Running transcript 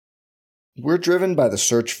We're driven by the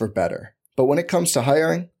search for better. But when it comes to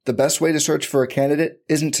hiring, the best way to search for a candidate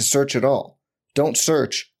isn't to search at all. Don't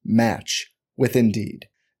search, match with Indeed.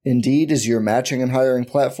 Indeed is your matching and hiring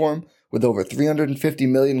platform with over 350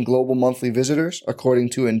 million global monthly visitors,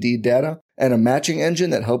 according to Indeed data, and a matching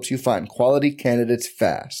engine that helps you find quality candidates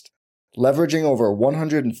fast. Leveraging over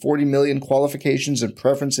 140 million qualifications and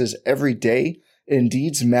preferences every day,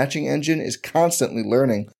 Indeed's matching engine is constantly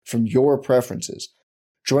learning from your preferences.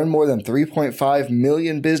 Join more than 3.5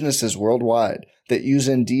 million businesses worldwide that use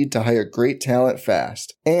Indeed to hire great talent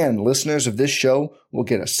fast. And listeners of this show will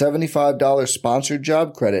get a $75 sponsored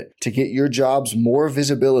job credit to get your jobs more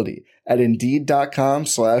visibility at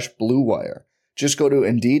Indeed.com/Blue Wire. Just go to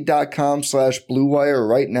Indeed.com/Blue Wire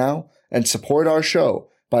right now and support our show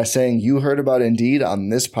by saying you heard about Indeed on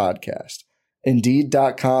this podcast.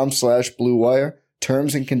 Indeed.com/Blue Wire.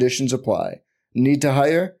 Terms and conditions apply. Need to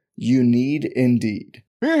hire? You need Indeed.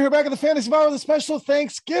 We're here back at the Fantasy Bar with a special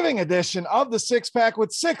Thanksgiving edition of the Six Pack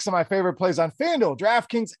with 6 of my favorite plays on FanDuel,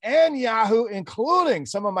 DraftKings, and Yahoo, including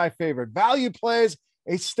some of my favorite value plays,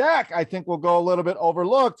 a stack I think will go a little bit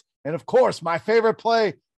overlooked, and of course, my favorite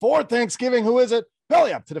play for Thanksgiving. Who is it?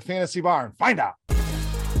 Belly up to the Fantasy Bar and find out.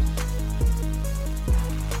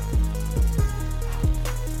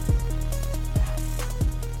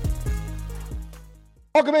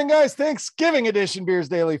 Welcome in, guys. Thanksgiving edition Beers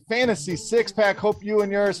Daily Fantasy Six Pack. Hope you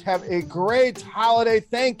and yours have a great holiday.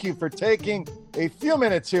 Thank you for taking a few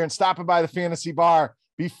minutes here and stopping by the Fantasy Bar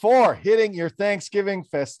before hitting your Thanksgiving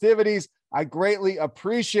festivities. I greatly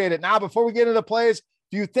appreciate it. Now, before we get into the plays,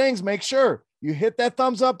 few things, make sure you hit that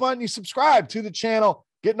thumbs up button, you subscribe to the channel,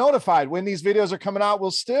 get notified when these videos are coming out.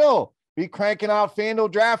 We'll still be cranking out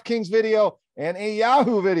FanDuel DraftKings video and a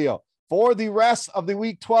Yahoo video for the rest of the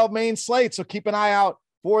Week 12 main slate. So keep an eye out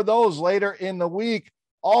for those later in the week.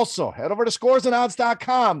 Also, head over to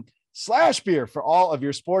scoresandodds.com/beer for all of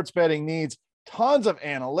your sports betting needs. Tons of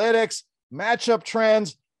analytics, matchup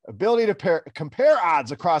trends, ability to compare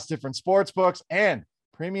odds across different sports books, and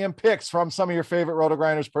premium picks from some of your favorite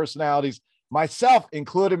Roto-Grinders personalities, myself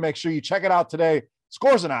included. Make sure you check it out today.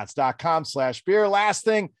 Scoresandodds.com/beer. Last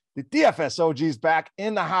thing, the DFS OG's back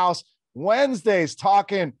in the house. Wednesdays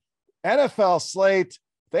talking NFL slate,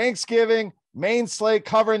 Thanksgiving, main slate,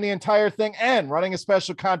 covering the entire thing, and running a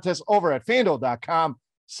special contest over at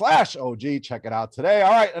FanDuel.com/OG. Check it out today.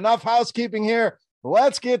 All right, enough housekeeping here.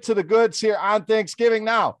 Let's get to the goods here on Thanksgiving.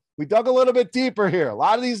 Now, we dug a little bit deeper here. A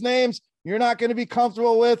lot of these names you're not going to be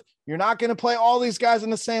comfortable with. You're not going to play all these guys in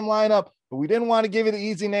the same lineup, but we didn't want to give you the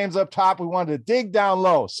easy names up top. We wanted to dig down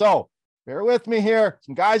low. So bear with me here.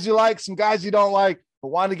 Some guys you like, some guys you don't like, but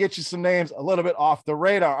wanted to get you some names a little bit off the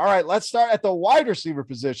radar. All right, let's start at the wide receiver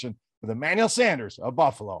position with Emmanuel Sanders of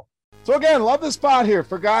Buffalo. So again, love the spot here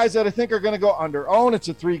for guys that I think are going to go under own. It's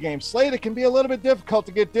a 3-game slate. It can be a little bit difficult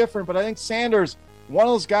to get different, but I think Sanders, one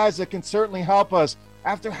of those guys that can certainly help us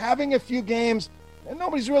after having a few games and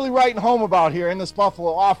nobody's really writing home about here in this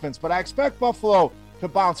Buffalo offense, but I expect Buffalo to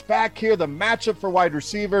bounce back here. The matchup for wide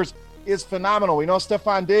receivers is phenomenal. We know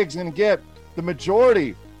Stephon Diggs is going to get the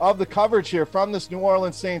majority of the coverage here from this New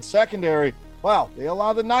Orleans Saints secondary. Well, they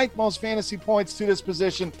allow the 9th most fantasy points to this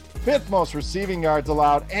position, 5th most receiving yards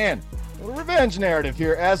allowed, and a little revenge narrative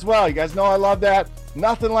here as well. You guys know I love that.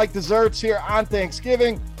 Nothing like desserts here on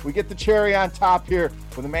Thanksgiving. We get the cherry on top here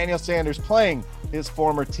with Emmanuel Sanders playing his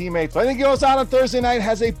former teammates. I think he goes out on Thursday night,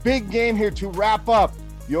 has a big game here to wrap up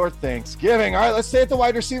your Thanksgiving. All right, let's stay at the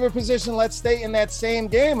wide receiver position. Let's stay in that same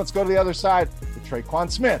game. Let's go to the other side with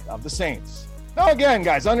Tre'Quan Smith of the Saints. Now, again,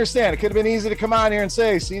 guys, understand, it could have been easy to come on here and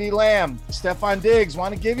say CeeDee Lamb, Stephon Diggs,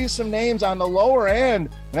 want to give you some names on the lower end.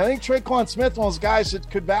 And I think Tre'Quan Smith, one of those guys that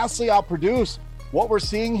could vastly outproduce what we're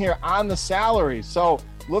seeing here on the salary. So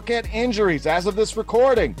look at injuries as of this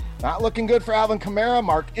recording. Not looking good for Alvin Kamara.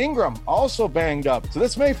 Mark Ingram also banged up. So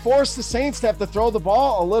this may force the Saints to have to throw the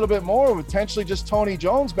ball a little bit more, potentially just Tony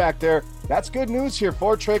Jones back there. That's good news here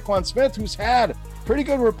for Tre'Quan Smith, who's had pretty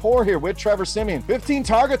good rapport here with Trevor Siemian. 15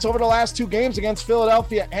 targets over the last 2 games against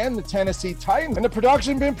Philadelphia and the Tennessee Titans. And the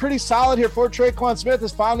production been pretty solid here for Tre'Quan Smith.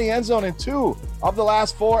 Has found the end zone in 2 of the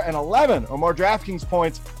last 4 and 11 or more DraftKings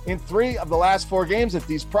points in 3 of the last 4 games. At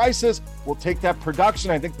these prices, we'll take that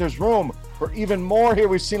production. I think there's room for even more here.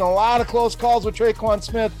 We've seen a lot of close calls with Tre'Quan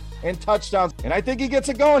Smith and touchdowns. And I think he gets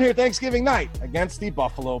it going here Thanksgiving night against the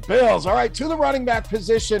Buffalo Bills. All right, to the running back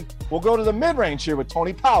position, we'll go to the mid-range here with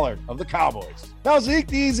Tony Pollard of the Cowboys. Now, Zeke,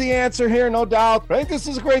 the easy answer here, no doubt. But I think this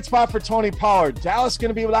is a great spot for Tony Pollard. Dallas going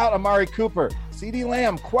to be without Amari Cooper. CeeDee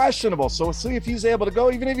Lamb, questionable. So we'll see if he's able to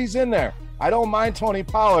go, even if he's in there. I don't mind Tony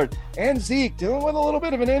Pollard. And Zeke dealing with a little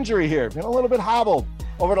bit of an injury here. Been a little bit hobbled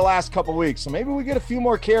over the last couple weeks. So maybe we get a few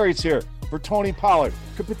more carries here for Tony Pollard.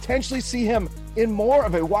 Could potentially see him in more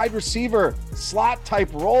of a wide receiver slot type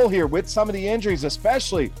role here with some of the injuries,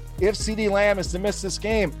 especially if CeeDee Lamb is to miss this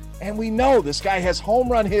game. And we know this guy has home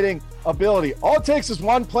run hitting ability. All it takes is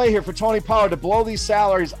one play here for Tony Pollard to blow these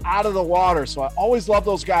salaries out of the water. So I always love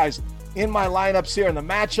those guys in my lineups here. And the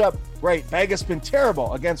matchup, great. Vegas been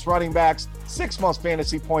terrible against running backs, 6th most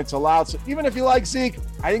fantasy points allowed. So even if you like Zeke,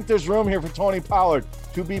 I think there's room here for Tony Pollard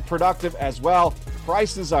to be productive as well.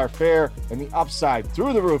 Prices are fair and the upside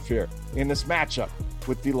through the roof here in this matchup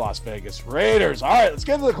with the Las Vegas Raiders. All right, let's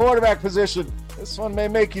get to the quarterback position. This one may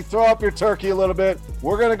make you throw up your turkey a little bit.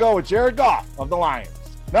 We're going to go with Jared Goff of the Lions.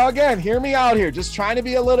 Now, again, hear me out here. Just trying to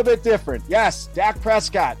be a little bit different. Yes, Dak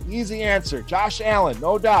Prescott, easy answer. Josh Allen,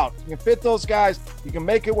 no doubt. You can fit those guys. You can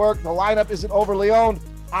make it work. The lineup isn't overly owned.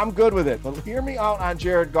 I'm good with it. But hear me out on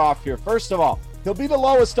Jared Goff here. First of all, he'll be the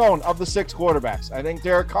lowest owned of the 6 quarterbacks. I think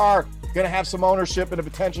Derek Carr going to have some ownership in a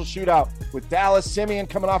potential shootout with Dallas. Simeon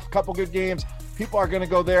coming off a couple good games. People are going to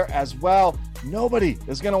go there as well. Nobody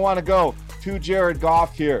is going to want to go to Jared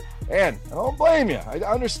Goff here. And I don't blame you. I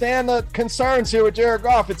understand the concerns here with Jared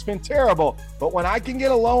Goff. It's been terrible. But when I can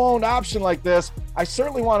get a low-owned option like this, I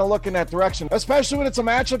certainly want to look in that direction, especially when it's a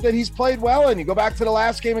matchup that he's played well in. You go back to the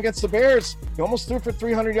last game against the Bears. He almost threw for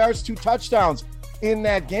 300 yards, 2 touchdowns in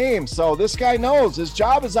that game. So this guy knows his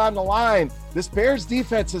job is on the line. This Bears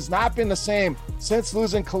defense has not been the same since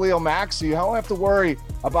losing Khalil Mack, so you don't have to worry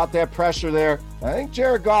about that pressure there. I think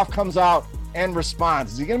Jared Goff comes out and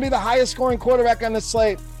responds. Is he going to be the highest scoring quarterback on this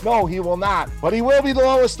slate? No, he will not. But he will be the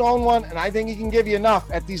lowest owned one, and I think he can give you enough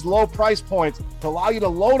at these low price points to allow you to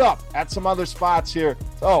load up at some other spots here.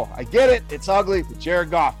 So I get it. It's ugly, but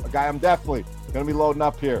Jared Goff, a guy I'm definitely going to be loading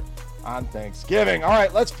up here on Thanksgiving. All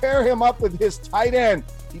right, let's pair him up with his tight end,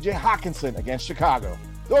 TJ Hockenson against Chicago.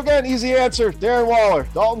 So again, easy answer, Darren Waller,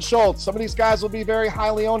 Dalton Schultz. Some of these guys will be very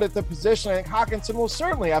highly owned at the position. I think Hockenson will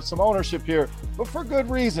certainly have some ownership here, but for good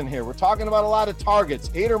reason here. We're talking about a lot of targets,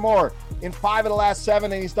 8 or more in 5 of the last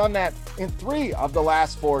 7, and he's done that in 3 of the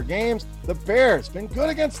last 4 games. The Bears been good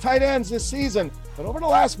against tight ends this season, but over the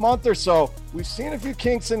last month or so, we've seen a few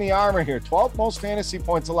kinks in the armor here. 12th most fantasy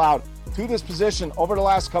points allowed to this position over the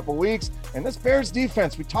last couple weeks. And this Bears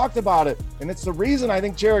defense, we talked about it, and it's the reason I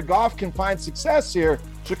think Jared Goff can find success here.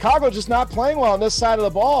 Chicago just not playing well on this side of the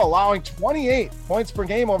ball, allowing 28 points per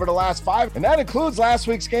game over the last 5, and that includes last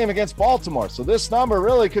week's game against Baltimore. So this number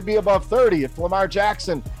really could be above 30 if Lamar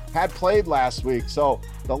Jackson had played last week. So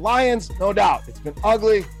the Lions, no doubt, it's been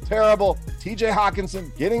ugly, terrible. TJ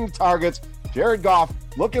Hockenson getting the targets. Jared Goff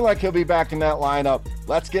looking like he'll be back in that lineup.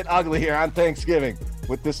 Let's get ugly here on Thanksgiving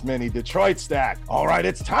with this mini Detroit stack. All right,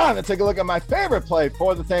 it's time to take a look at my favorite play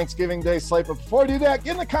for the Thanksgiving Day slate. But before I do that,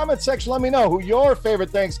 get in the comment section. Let me know who your favorite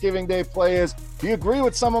Thanksgiving Day play is. Do you agree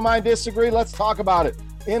with some of mine? Disagree? Let's talk about it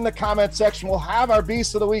in the comment section. We'll have our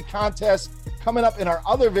Beast of the Week contest coming up in our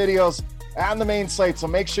other videos on the main slate, so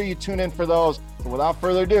make sure you tune in for those. So without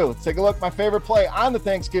further ado, let's take a look at my favorite play on the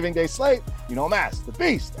Thanksgiving Day slate. You know him as the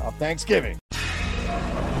Beast of Thanksgiving.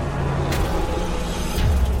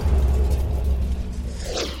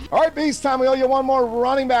 All right, Beast time. We owe you one more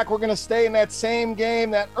running back. We're going to stay in that same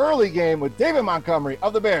game, that early game with David Montgomery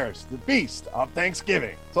of the Bears, the Beast of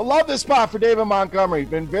Thanksgiving. So love this spot for David Montgomery.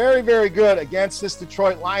 Been very, very good against this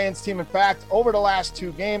Detroit Lions team. In fact, over the last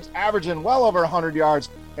 2 games, averaging well over 100 yards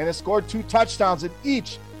and has scored 2 touchdowns in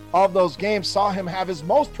each of those games. Saw him have his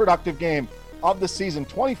most productive game of the season,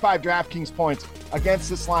 25 DraftKings points against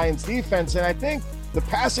this Lions defense. And I think the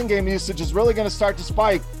passing game usage is really going to start to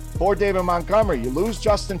spike for David Montgomery. You lose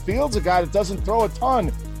Justin Fields, a guy that doesn't throw a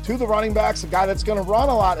ton to the running backs, a guy that's going to run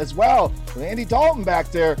a lot as well. With Andy Dalton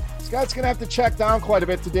back there, this guy's going to have to check down quite a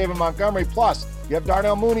bit to David Montgomery. Plus, you have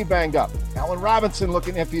Darnell Mooney banged up. Allen Robinson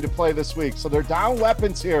looking iffy to play this week. So they're down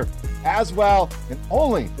weapons here as well. And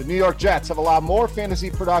only the New York Jets have allowed more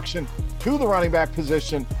fantasy production to the running back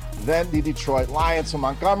position than the Detroit Lions. So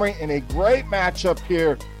Montgomery in a great matchup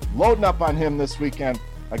here, loading up on him this weekend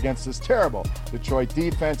against this terrible Detroit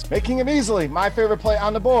defense, making him easily my favorite play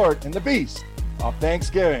on the board in the Beast of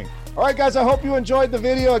Thanksgiving. All right, guys, I hope you enjoyed the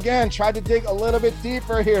video. Again, tried to dig a little bit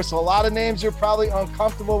deeper here, so a lot of names you're probably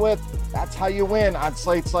uncomfortable with. That's how you win on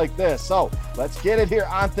slates like this. So let's get it here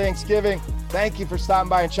on Thanksgiving. Thank you for stopping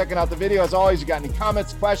by and checking out the video. As always, you got any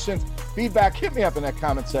comments, questions, feedback, hit me up in that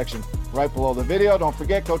comment section right below the video. Don't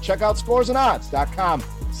forget, go check out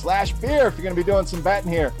scoresandodds.com/beer if you're going to be doing some betting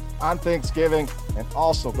here on Thanksgiving. And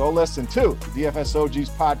also go listen to the DFS OGs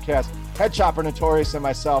podcast, Head Chopper Notorious and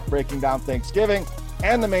myself breaking down Thanksgiving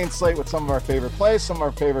and the main slate with some of our favorite plays, some of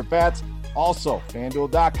our favorite bets. Also,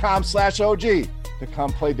 FanDuel.com/OG to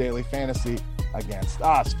come play daily fantasy against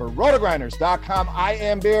us. For rotogrinders.com, I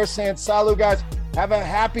am Bear saying salut, guys. Have a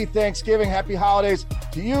happy Thanksgiving, happy holidays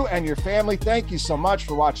to you and your family. Thank you so much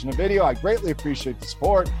for watching the video. I greatly appreciate the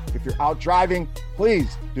support. If you're out driving,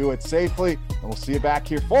 please do it safely, and we'll see you back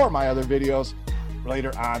here for my other videos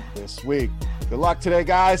later on this week. Good luck today,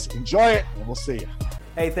 guys. Enjoy it, and we'll see you.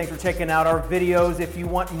 Hey, thanks for checking out our videos. If you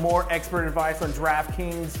want more expert advice on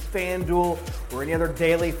DraftKings, FanDuel, or any other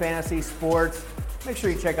daily fantasy sports, make sure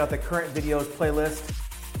you check out the current videos playlist